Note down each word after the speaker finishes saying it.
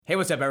Hey,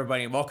 what's up,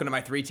 everybody, and welcome to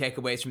my 3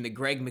 takeaways from the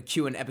Greg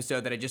McKeown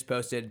episode that I just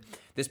posted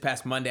this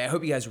past Monday. I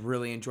hope you guys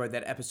really enjoyed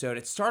that episode.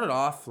 It started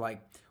off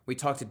like we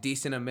talked a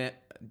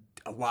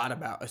lot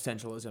about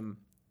essentialism.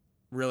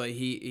 Really,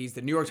 he's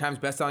the New York Times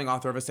bestselling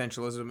author of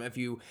Essentialism. If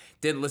you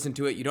did listen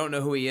to it, you don't know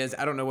who he is.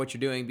 I don't know what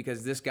you're doing,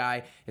 because this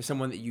guy is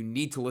someone that you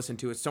need to listen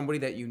to. It's somebody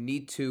that you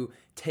need to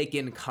take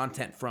in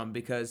content from,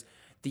 because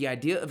the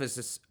idea of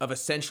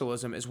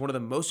essentialism is one of the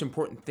most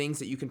important things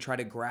that you can try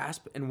to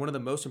grasp, and one of the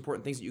most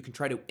important things that you can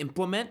try to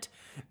implement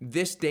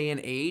this day and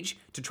age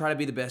to try to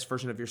be the best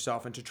version of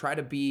yourself and to try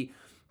to be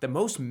the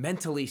most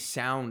mentally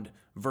sound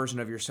version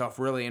of yourself,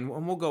 really. And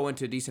we'll go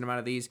into a decent amount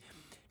of these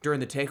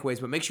during the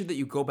takeaways, but make sure that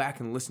you go back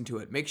and listen to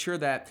it. Make sure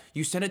that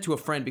you send it to a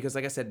friend, because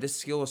like I said, this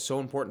skill is so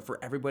important for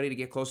everybody to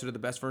get closer to the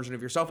best version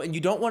of yourself. And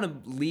you don't want to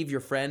leave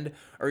your friend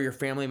or your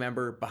family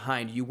member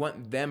behind. You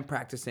want them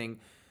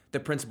practicing the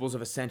principles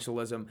of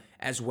essentialism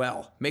as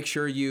well. Make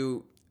sure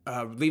you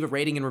leave a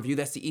rating and review.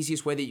 That's the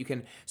easiest way that you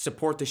can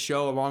support the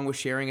show, along with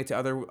sharing it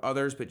to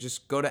others. But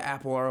just go to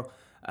Apple or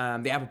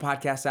the Apple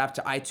Podcast app,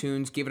 to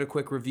iTunes, give it a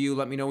quick review.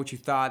 Let me know what you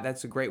thought.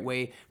 That's a great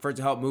way for it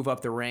to help move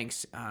up the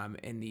ranks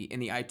in the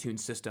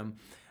iTunes system.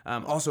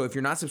 Also, if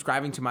you're not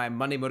subscribing to my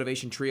Monday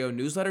Motivation Trio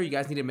newsletter, you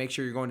guys need to make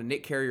sure you're going to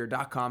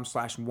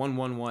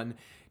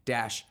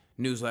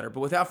nickcarrier.com/111-newsletter. But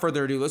without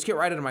further ado, let's get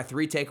right into my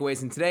 3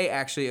 takeaways. And today,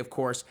 actually, of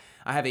course,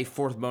 I have a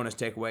 4th bonus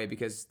takeaway,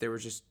 because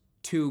there's just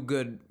too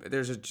good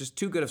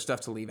of stuff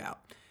to leave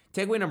out.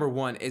 Takeaway number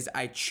 1 is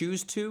I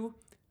choose to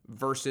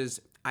versus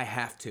I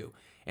have to.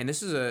 And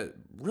this is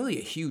really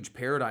a huge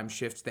paradigm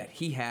shift that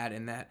he had,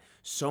 and that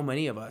so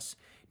many of us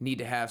need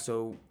to have.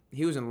 So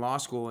he was in law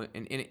school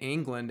in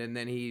England, and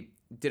then he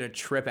did a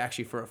trip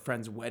actually for a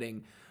friend's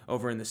wedding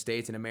over in the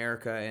States in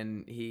America,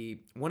 and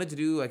he wanted to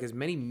do like as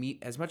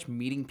much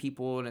meeting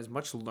people and as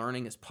much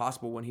learning as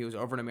possible when he was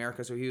over in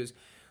America. So he was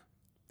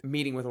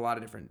meeting with a lot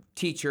of different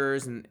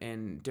teachers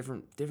and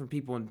different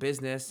people in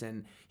business,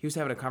 and he was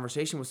having a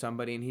conversation with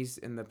somebody,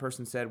 and the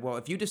person said, well,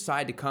 if you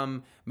decide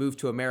to move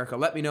to America,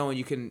 let me know, and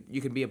you can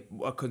be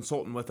a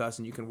consultant with us,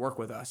 and you can work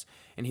with us.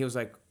 And he was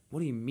like, what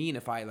do you mean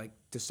if I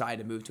decide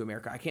to move to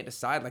America? I can't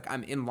decide.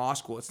 I'm in law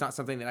school. It's not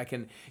something that I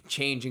can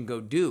change and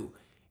go do.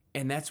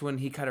 And that's when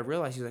he kind of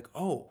realized, he's like,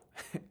 oh,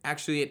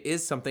 actually it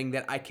is something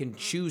that I can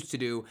choose to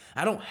do.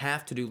 I don't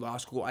have to do law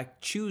school. I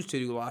choose to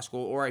do law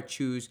school, or I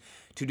choose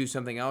to do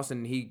something else.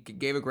 And he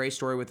gave a great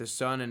story with his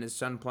son, and his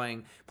son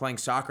playing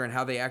soccer, and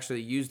how they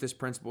actually used this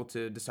principle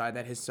to decide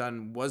that his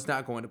son was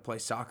not going to play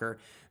soccer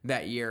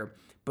that year.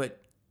 But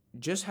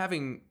just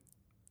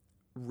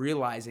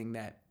realizing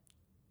that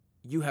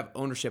you have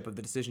ownership of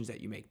the decisions that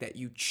you make, that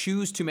you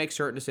choose to make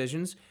certain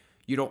decisions.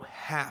 You don't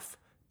have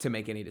to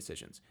make any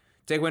decisions.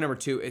 Takeaway number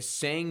 2 is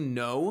saying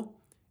no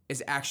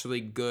is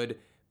actually good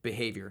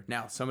behavior.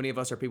 Now, so many of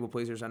us are people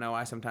pleasers. I know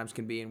I sometimes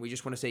can be, and we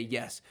just want to say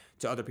yes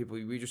to other people.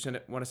 We just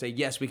want to say,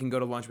 yes, we can go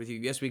to lunch with you.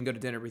 Yes, we can go to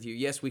dinner with you.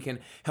 Yes, we can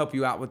help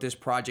you out with this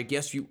project.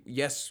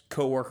 Yes,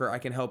 coworker, I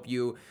can help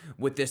you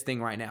with this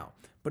thing right now.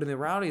 But in the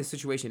reality of the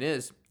situation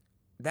is,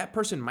 that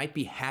person might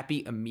be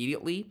happy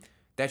immediately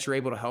that you're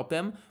able to help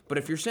them. But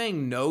if you're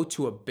saying no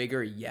to a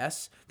bigger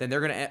yes, then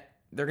they're going to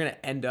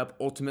end up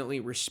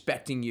ultimately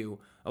respecting you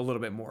a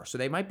little bit more. So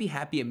they might be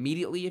happy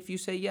immediately if you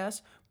say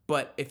yes,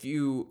 but if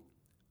you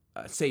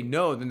say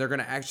no, then they're going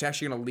to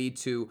actually going to lead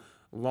to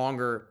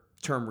longer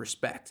term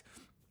respect.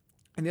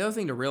 And the other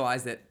thing to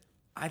realize that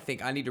I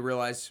think I need to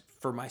realize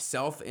for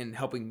myself in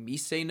helping me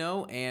say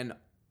no, and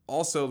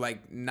also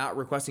not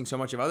requesting so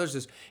much of others,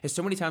 is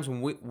so many times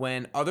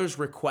when others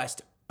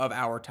request of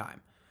our time,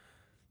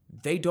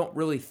 they don't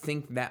really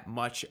think that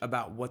much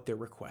about what they're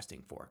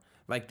requesting for.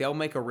 They'll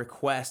make a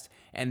request,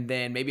 and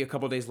then maybe a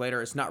couple of days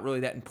later, it's not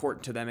really that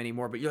important to them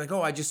anymore. But you're like,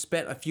 oh, I just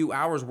spent a few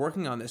hours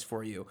working on this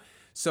for you.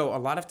 So a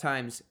lot of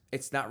times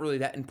it's not really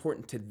that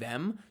important to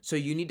them. So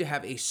you need to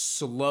have a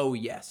slow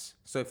yes.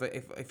 So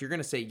if you're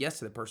going to say yes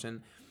to the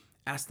person,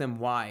 ask them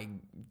why.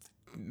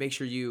 Make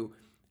sure you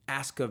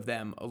ask of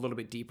them a little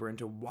bit deeper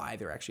into why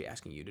they're actually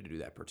asking you to do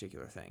that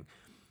particular thing.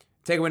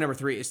 Takeaway number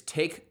 3 is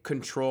take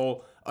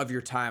control of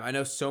your time. I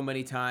know so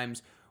many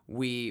times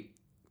we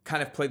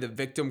kind of play the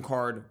victim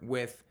card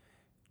with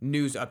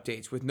news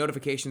updates, with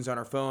notifications on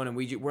our phone, and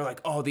we're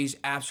like, oh, these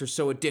apps are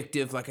so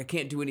addictive, I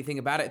can't do anything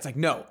about it. It's like,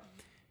 no.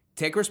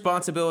 Take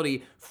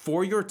responsibility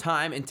for your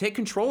time and take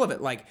control of it.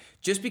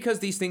 Just because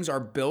these things are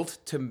built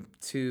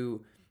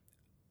to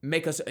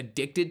make us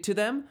addicted to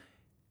them,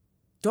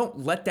 don't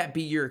let that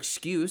be your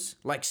excuse.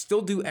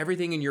 Still do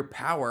everything in your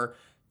power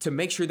to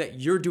make sure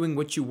that you're doing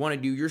what you want to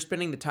do. You're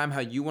spending the time how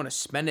you want to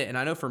spend it. And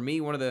I know for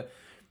me, one of the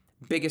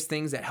biggest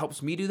things that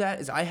helps me do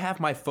that is I have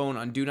my phone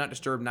on Do Not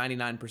Disturb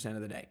 99%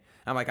 of the day.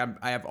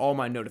 I have all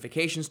my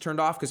notifications turned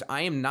off, because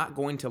I am not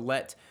going to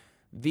let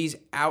these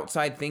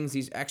outside things,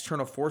 these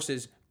external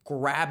forces,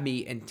 grab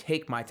me and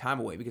take my time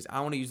away, because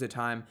I want to use the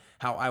time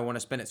how I want to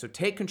spend it. So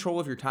take control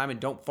of your time and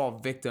don't fall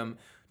victim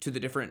to the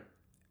different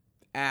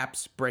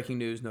apps, breaking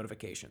news,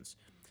 notifications.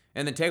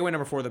 And then takeaway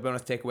number 4, the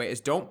bonus takeaway, is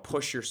don't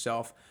push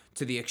yourself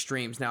to the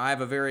extremes. Now, I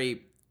have a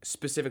very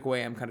specific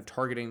way I'm kind of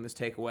targeting this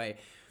takeaway.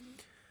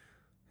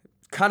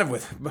 kind of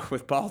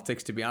with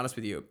politics, to be honest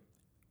with you,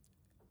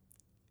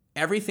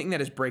 everything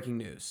that is breaking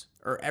news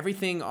or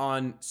everything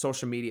on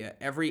social media,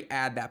 every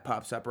ad that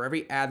pops up or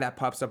every ad that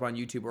pops up on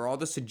YouTube or all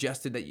the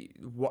suggested that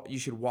you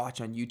should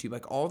watch on YouTube,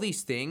 like all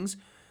these things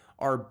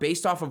are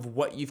based off of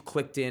what you've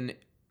clicked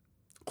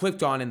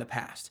on in the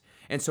past.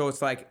 And so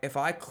it's like, if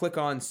I click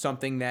on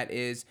something that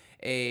is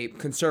a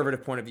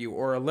conservative point of view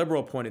or a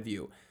liberal point of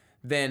view,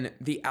 then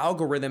the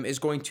algorithm is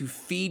going to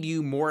feed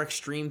you more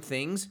extreme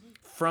things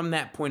from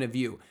that point of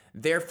view.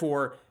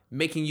 Therefore,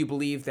 making you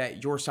believe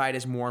that your side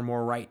is more and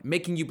more right,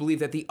 making you believe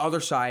that the other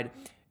side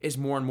is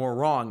more and more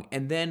wrong.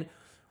 And then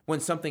when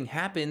something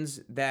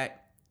happens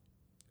that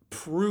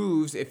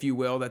proves, if you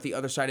will, that the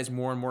other side is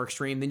more and more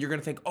extreme, then you're going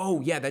to think,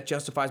 oh yeah, that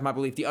justifies my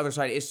belief. The other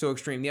side is so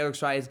extreme. The other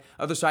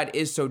side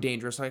is so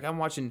dangerous. Like, I'm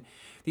watching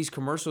these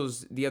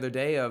commercials the other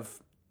day of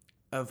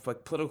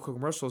like political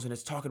commercials, and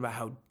it's talking about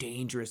how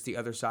dangerous the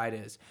other side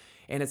is.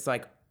 And it's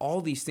like, all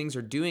these things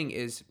are doing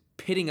is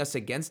pitting us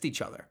against each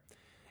other.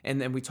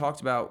 And then we talked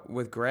about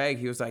with Greg,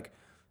 he was like,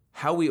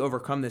 how we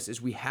overcome this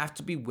is we have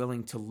to be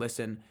willing to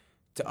listen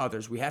to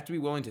others. We have to be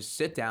willing to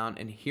sit down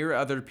and hear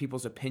other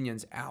people's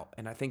opinions out.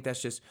 And I think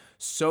that's just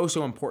so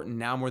important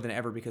now more than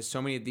ever, because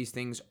so many of these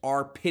things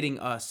are pitting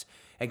us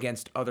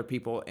against other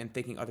people and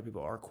thinking other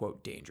people are,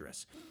 quote,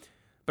 dangerous.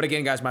 But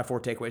again, guys, my 4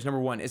 takeaways. Number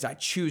 1 is I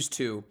choose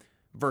to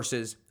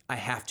versus I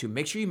have to.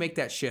 Make sure you make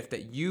that shift,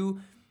 that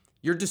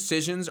your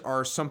decisions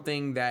are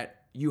something that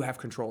you have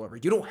control over.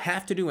 You don't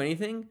have to do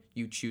anything.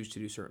 You choose to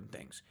do certain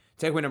things.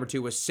 Takeaway number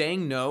 2 was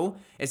saying no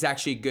is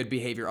actually good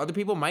behavior. Other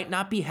people might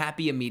not be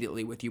happy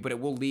immediately with you, but it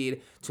will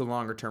lead to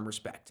longer term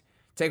respect.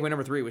 Takeaway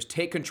number 3 was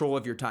take control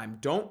of your time.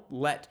 Don't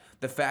let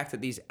the fact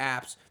that these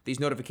apps, these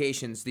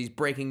notifications, these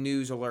breaking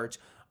news alerts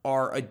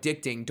are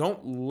addicting.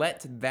 Don't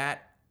let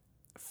that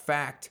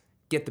fact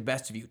get the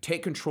best of you.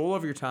 Take control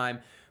of your time.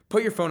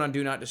 Put your phone on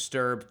Do Not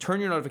Disturb.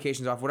 Turn your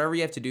notifications off. Whatever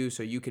you have to do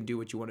so you can do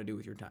what you want to do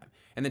with your time.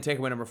 And then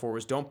takeaway number 4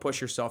 was don't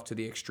push yourself to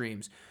the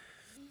extremes.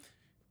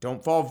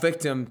 Don't fall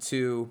victim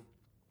to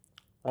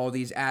all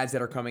these ads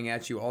that are coming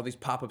at you, all these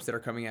pop-ups that are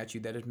coming at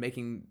you that is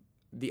making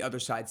the other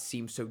side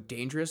seem so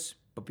dangerous,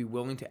 but be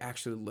willing to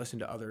actually listen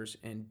to others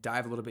and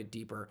dive a little bit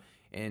deeper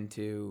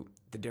into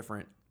the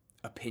different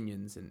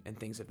opinions and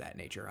things of that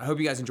nature. I hope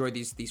you guys enjoyed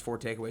these 4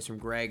 takeaways from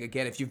Greg.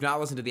 Again, if you've not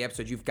listened to the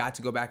episode, you've got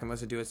to go back and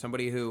listen to it.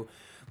 Somebody who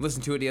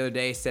listened to it the other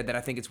day said that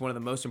I think it's one of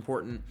the most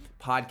important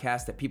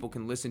podcasts that people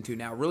can listen to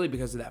now, really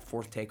because of that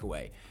 4th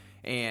takeaway.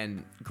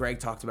 And Greg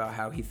talked about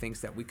how he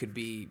thinks that we could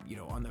be,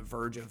 on the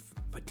verge of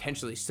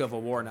potentially civil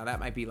war. Now that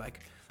might be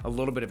like a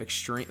little bit of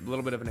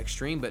an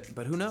extreme,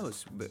 but who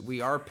knows? But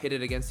we are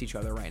pitted against each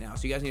other right now.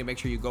 So you guys need to make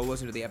sure you go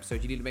listen to the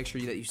episode. You need to make sure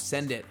that you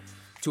send it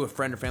to a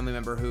friend or family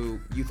member who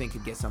you think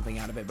could get something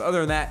out of it. But other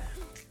than that,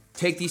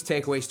 take these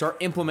takeaways, start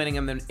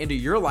implementing them into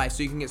your life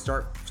so you can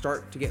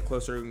start to get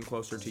closer and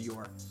closer to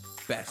your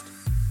best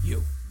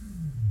you.